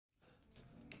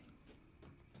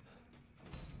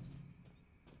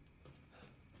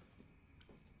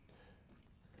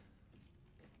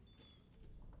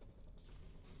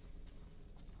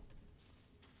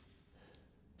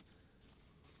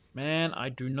Man, I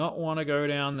do not want to go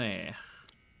down there.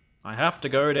 I have to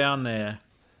go down there.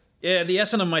 Yeah, the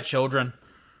essence of my children.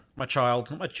 My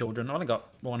child, not my children. I only got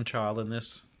one child in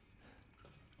this.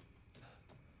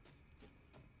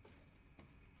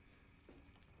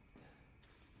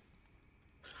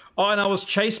 Oh, and I was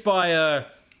chased by a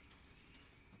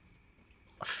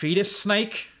fetus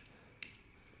snake.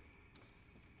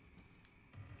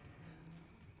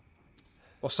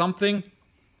 Or something.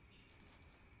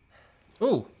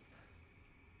 Ooh.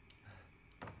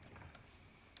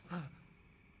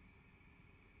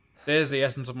 There's the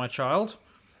essence of my child.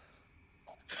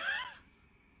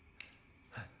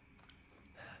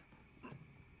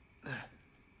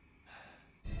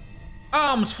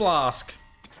 Arms flask.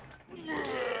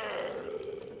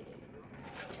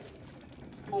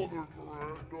 Mother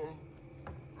Miranda,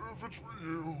 if it's for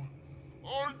you,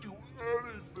 I'd do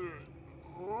anything.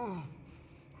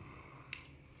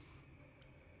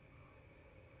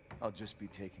 I'll just be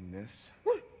taking this.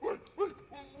 Wait. What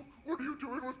are you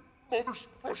doing with Mother's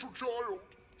special child?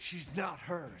 She's not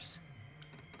hers.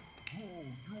 Oh,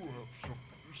 you have something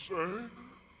to say?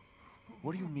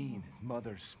 What do you mean,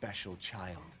 mother's special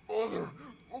child? Mother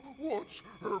wants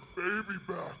her baby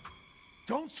back.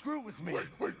 Don't screw with me.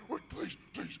 Wait, please.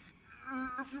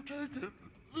 If you take it, then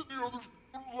the others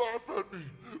will laugh at me.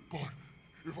 But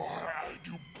if I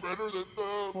do better than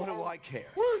them... What do I care?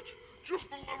 Wait, just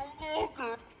a little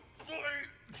longer, please.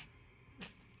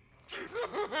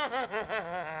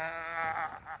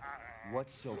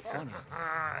 What's so funny?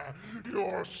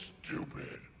 You're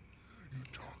stupid. You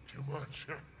talk too much.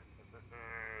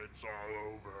 It's all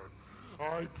over.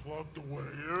 I plugged the way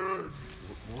in.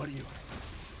 What do you...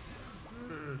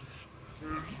 This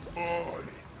is my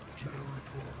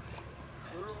territory.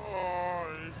 And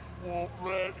I won't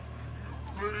let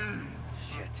you leave.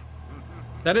 Shit.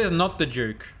 That is not the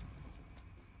Duke.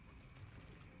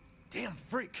 Damn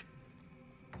freak.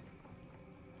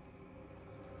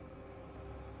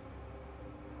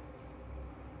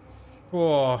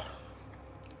 Whoa.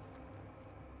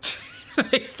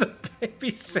 Makes the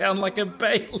baby sound like a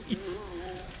bay leaf.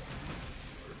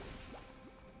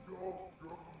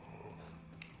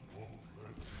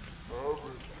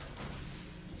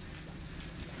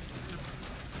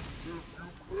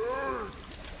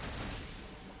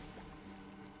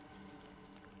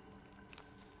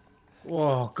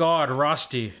 Oh God,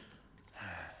 Rusty.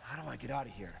 How do I get out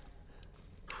of here?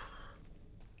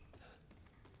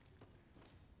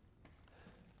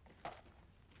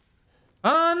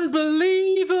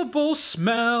 Unbelievable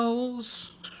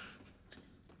smells.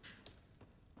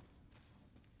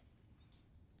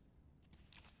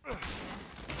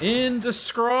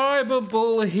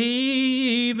 Indescribable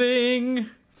heaving.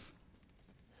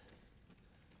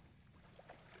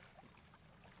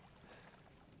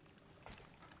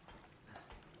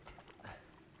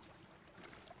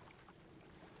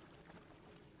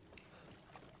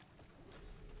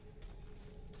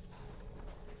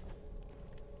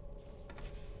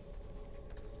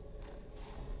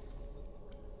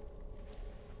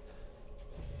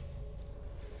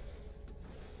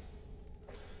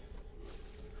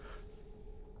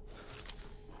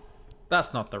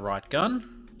 That's not the right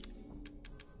gun.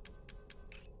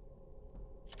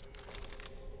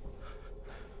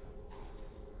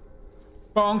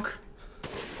 Bonk.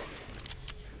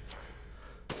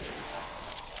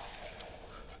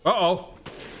 Uh-oh.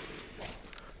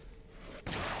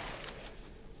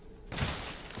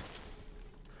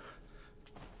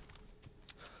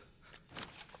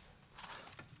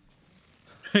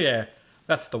 Yeah,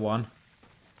 that's the one.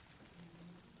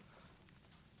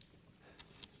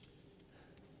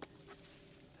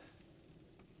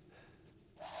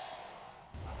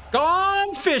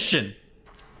 Gone fishing.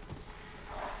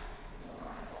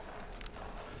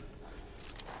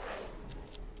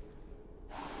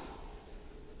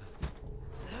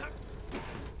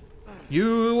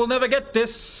 You will never get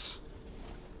this.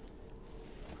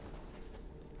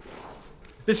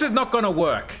 This is not gonna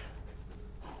work.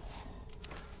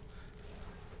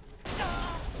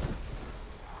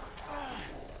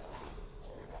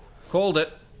 Called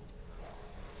it.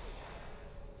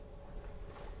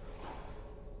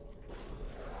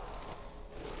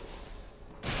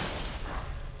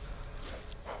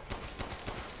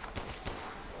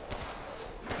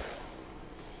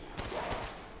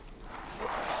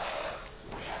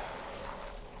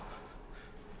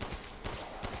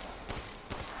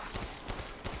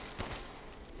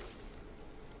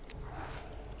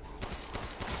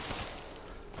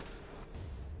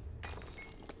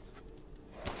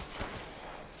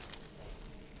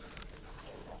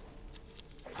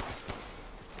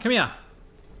 Come here.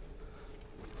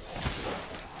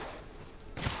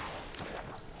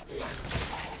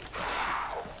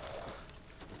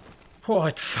 Oh,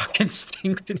 it fucking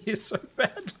stinks in here so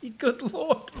badly. Good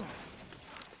lord.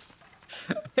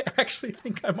 I actually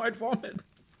think I might vomit.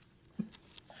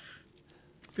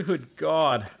 Good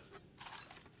God.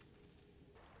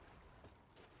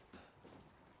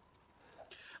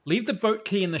 Leave the boat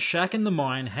key in the shack in the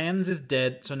mine. Hans is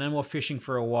dead, so no more fishing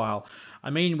for a while.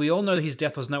 I mean, we all know his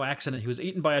death was no accident. He was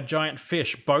eaten by a giant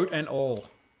fish, boat and all.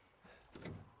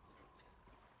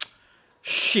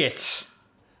 Shit.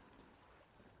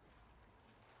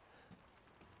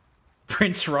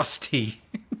 Prince Rusty.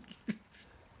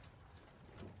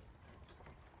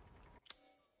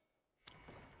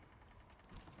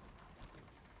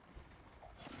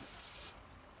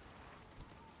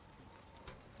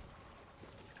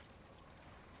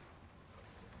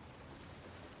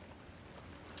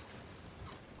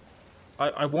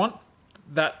 I want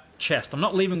that chest. I'm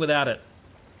not leaving without it.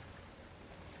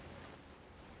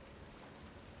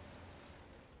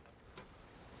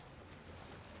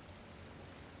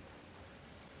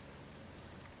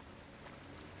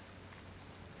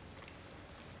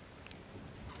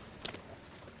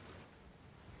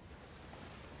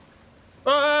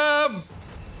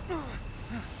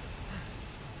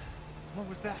 What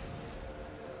was that?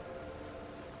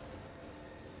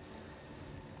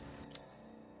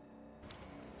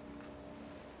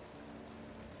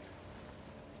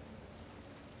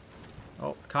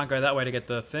 Oh, can't go that way to get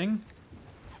the thing.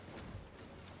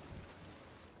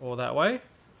 Or that way.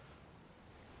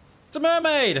 It's a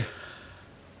mermaid!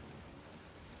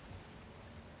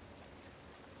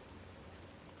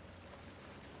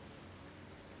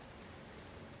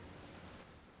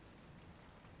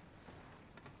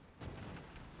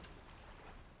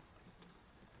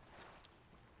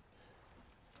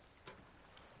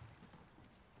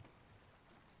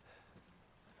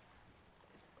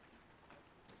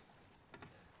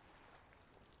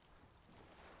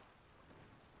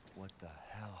 What the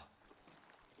hell?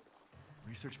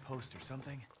 Research post or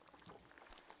something?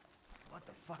 What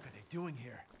the fuck are they doing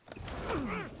here?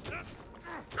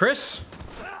 Chris?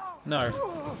 No. Get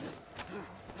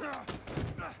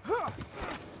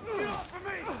off of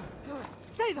me!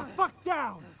 Stay the fuck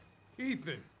down!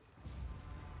 Ethan!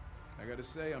 I gotta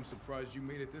say, I'm surprised you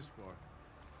made it this far.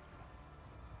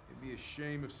 It'd be a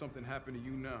shame if something happened to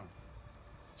you now.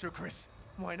 Sure, Chris.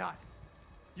 Why not?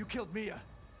 You killed Mia.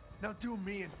 Now do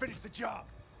me and finish the job.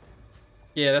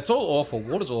 Yeah, that's all awful.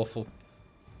 Water's awful.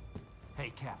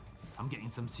 Hey, Cap. I'm getting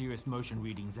some serious motion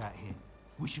readings out here.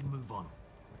 We should move on.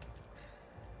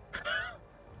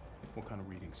 What kind of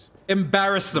readings?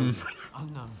 Embarrass them.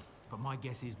 Unknown, but my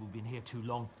guess is we've been here too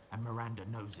long, and Miranda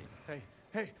knows it.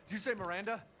 Hey, did you say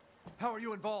Miranda? How are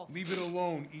you involved? Leave it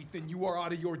alone, Ethan. You are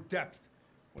out of your depth.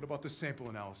 What about the sample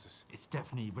analysis? It's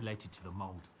definitely related to the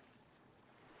mold.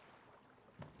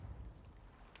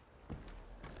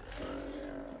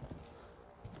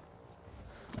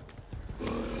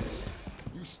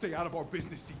 You stay out of our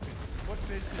business, Ethan. What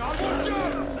business? Watch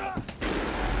out!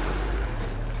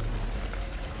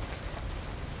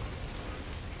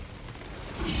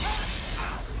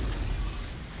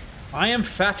 I am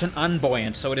fat and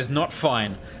unbuoyant, so it is not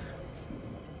fine.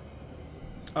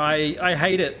 I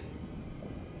hate it.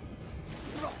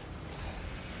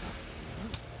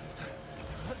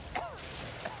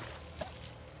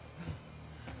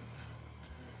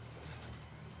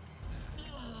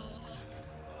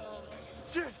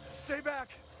 Shit! Stay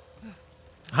back!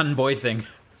 Unboy thing.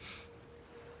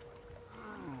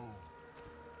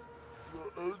 The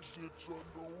exit's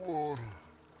underwater.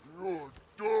 You're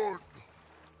done.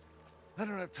 I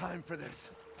don't have time for this.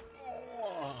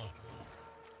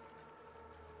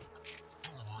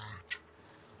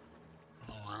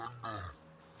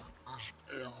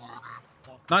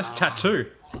 Nice tattoo.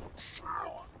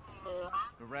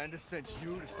 Miranda sent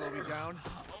you to slow me down?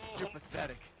 You're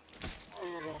pathetic.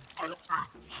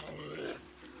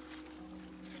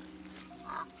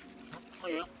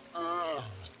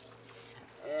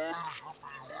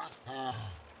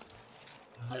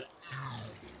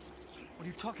 What are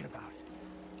you talking about?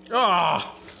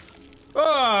 Ah!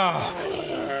 Ah!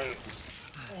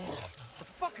 The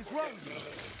fuck is wrong with you?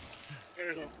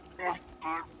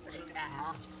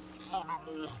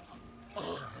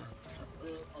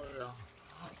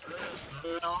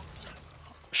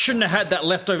 Shouldn't have had that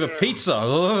leftover pizza.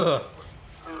 Ugh.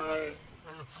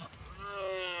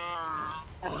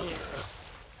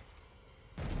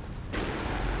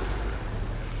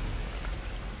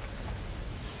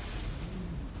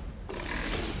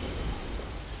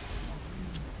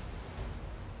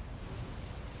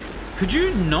 Could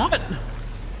you not?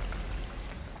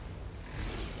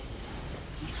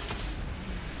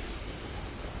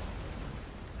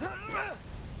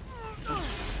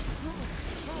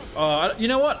 You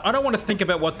know what? I don't want to think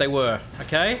about what they were,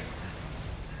 okay?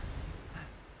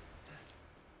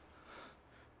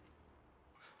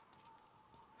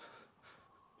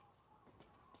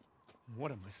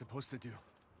 What am I supposed to do?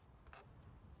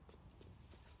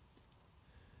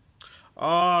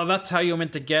 Oh, that's how you're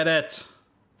meant to get it.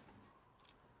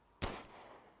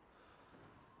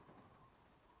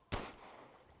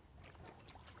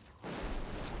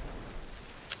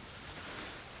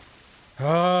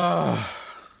 Ah.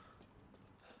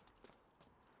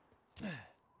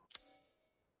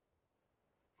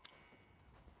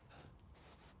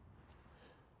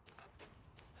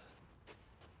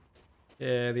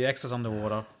 Yeah, the X is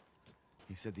underwater.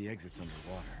 He said the exit's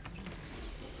underwater.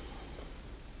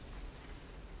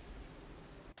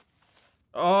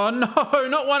 Oh no,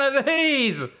 not one of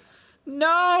these!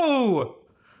 No!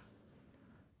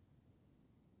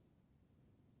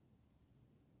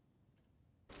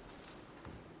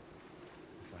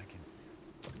 If I can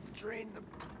drain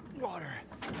the water.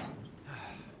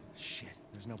 Shit,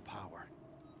 there's no power.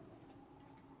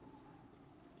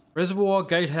 Reservoir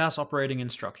Gatehouse operating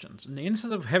instructions. In the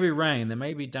instance of heavy rain, there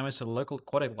may be damage to the local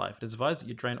aquatic life. It is advised that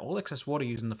you drain all excess water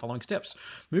using the following steps.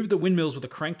 Move the windmills with a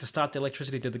crank to start the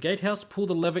electricity to the gatehouse. Pull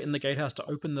the lever in the gatehouse to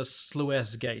open the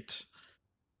sluice gate.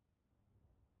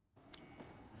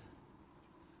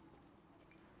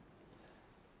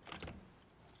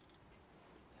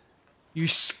 You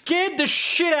scared the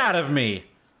shit out of me!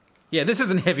 Yeah, this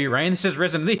isn't heavy rain, this is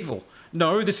Resident Evil.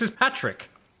 No, this is Patrick.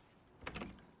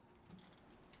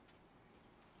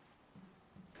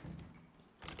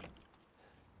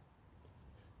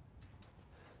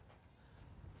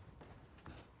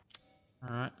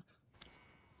 Alright.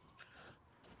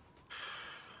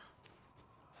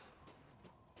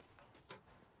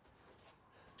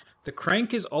 The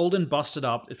crank is old and busted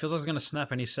up. It feels like it's going to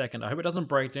snap any second. I hope it doesn't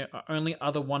break. The only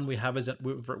other one we have is at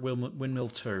Windmill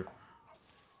 2.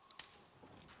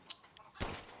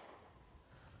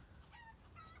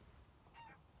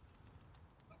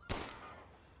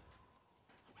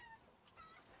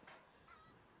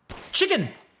 Chicken!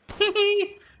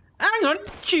 I'm gonna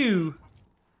eat you!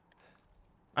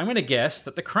 I'm gonna guess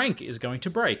that the crank is going to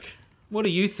break. What do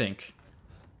you think?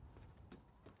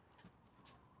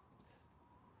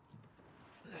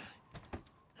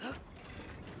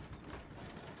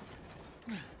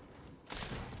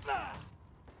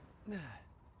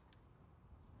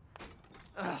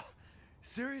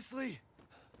 Seriously?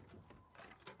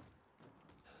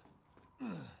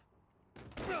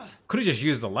 Could have just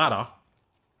used the ladder.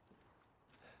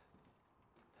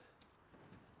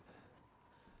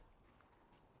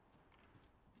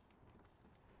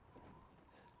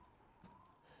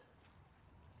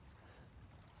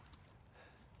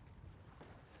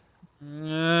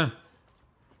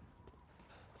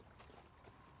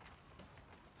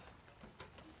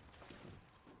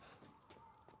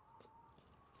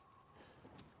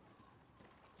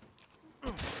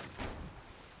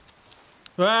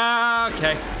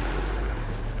 Okay. I'm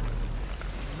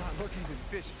not looking at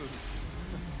fish food.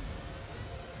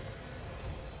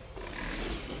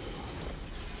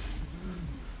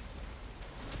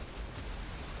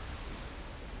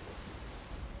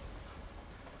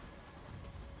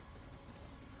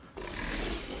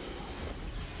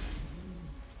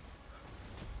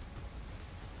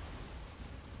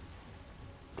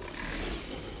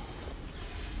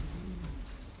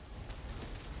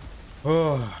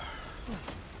 Oh.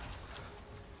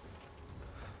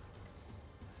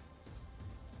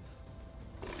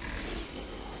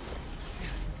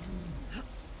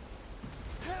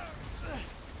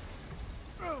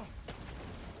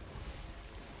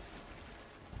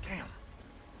 Damn.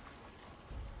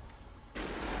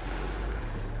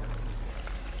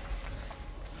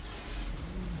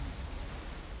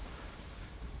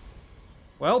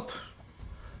 Welp.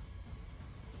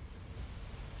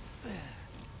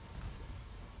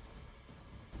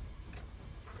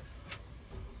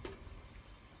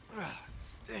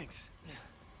 Stinks.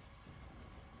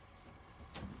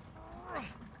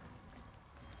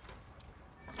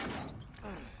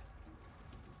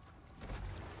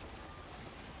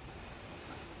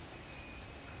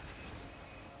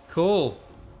 Cool.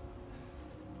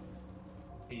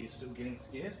 Are you still getting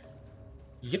scared?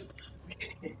 Yep.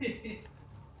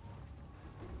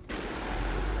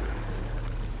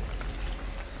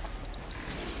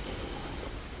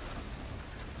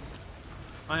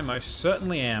 I most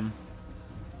certainly am.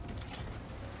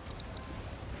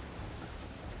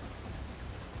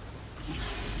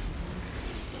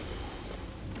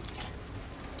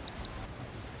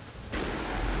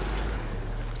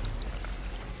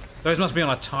 Those must be on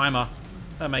a timer.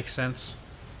 That makes sense.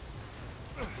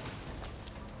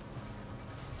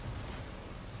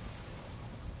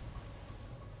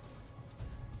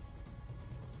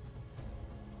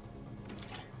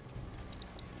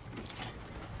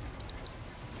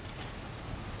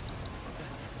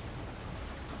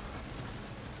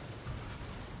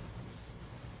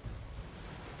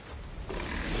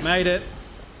 Made it.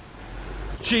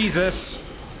 Jesus.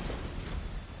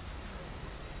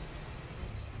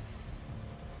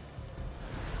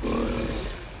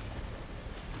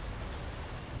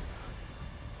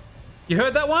 You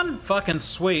heard that one? Fucking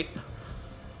sweet.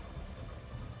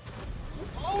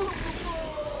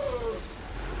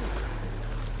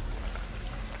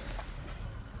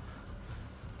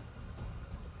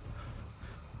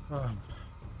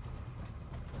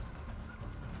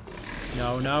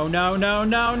 No, no, no, no,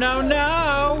 no, no,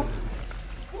 no!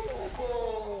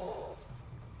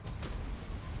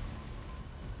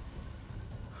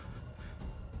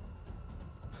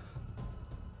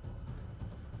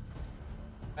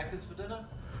 Breakfast for dinner?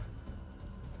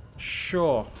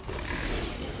 Sure.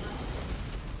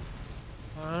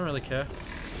 I don't really care.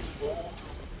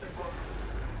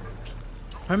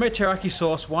 Homemade teriyaki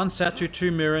sauce, 1 satsu,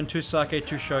 2 mirin, 2 sake,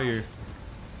 2 shoyu.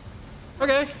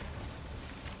 Okay.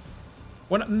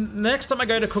 Next time I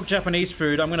go to cook Japanese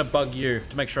food, I'm gonna bug you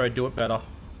to make sure I do it better.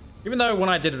 Even though when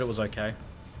I did it, it was okay.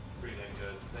 Pretty damn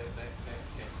good. That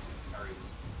curry was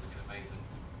freaking amazing.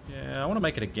 Yeah, I want to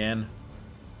make it again.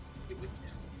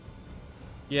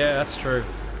 Yeah, that's true.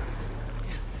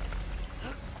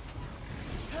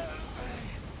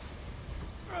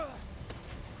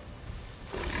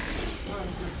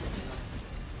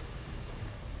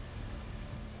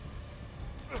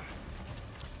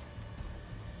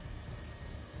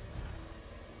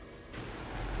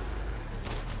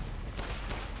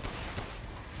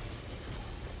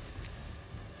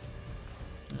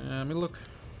 Let me look.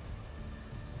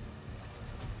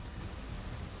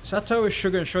 Sato is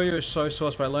sugar and shoyu is soy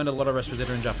sauce, but I learned a lot of recipes that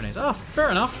are in Japanese. Oh,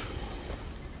 fair enough.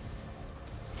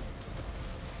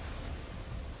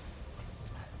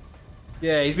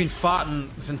 Yeah, he's been farting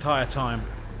this entire time.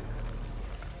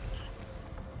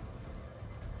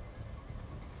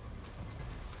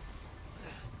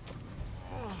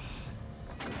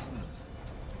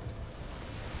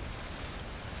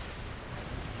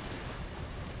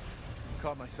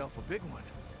 Caught myself a big one.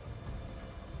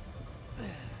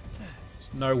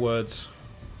 No words.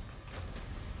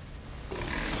 We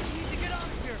need to get out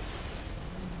of here.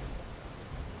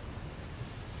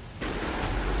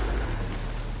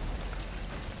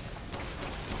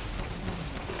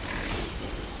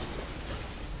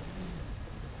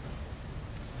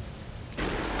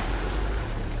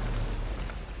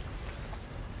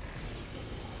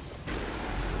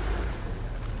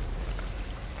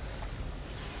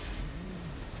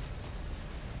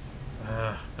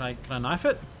 Can I knife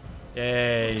it?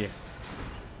 Yay.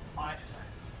 Knife.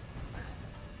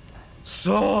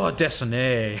 So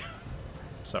desu.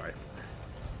 Sorry.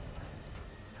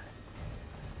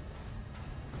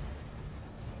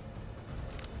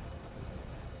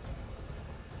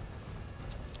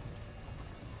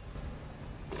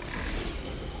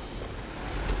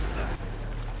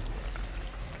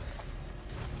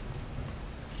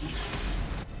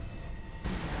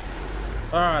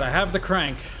 Alright, I have the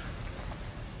crank.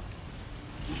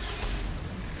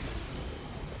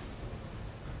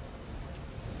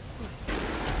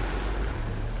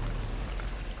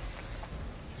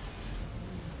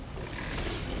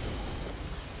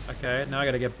 Okay, now I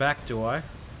gotta get back, do I?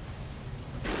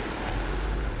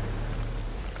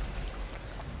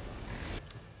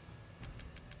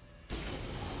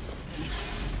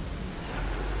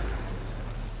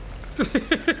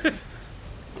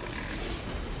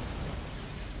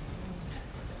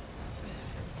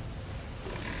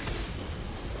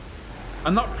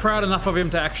 I'm not proud enough of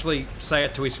him to actually say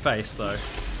it to his face, though.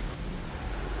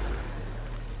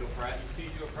 Still proud? You said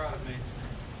you were proud of me.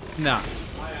 Nah. I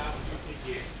asked you,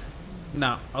 said yes.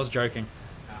 Nah, I was joking.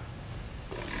 No.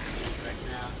 Right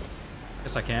now.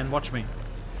 Yes, I can. Watch me.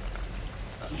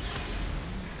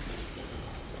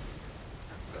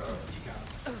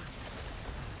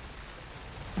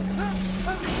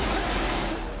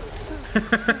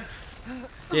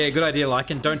 Yeah, good idea,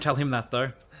 Lycan. Don't tell him that,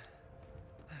 though.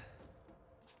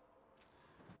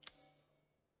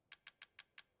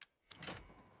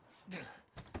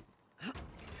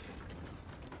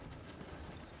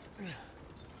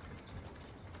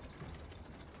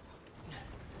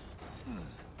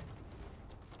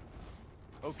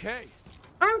 Okay.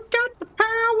 I've got the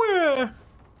power!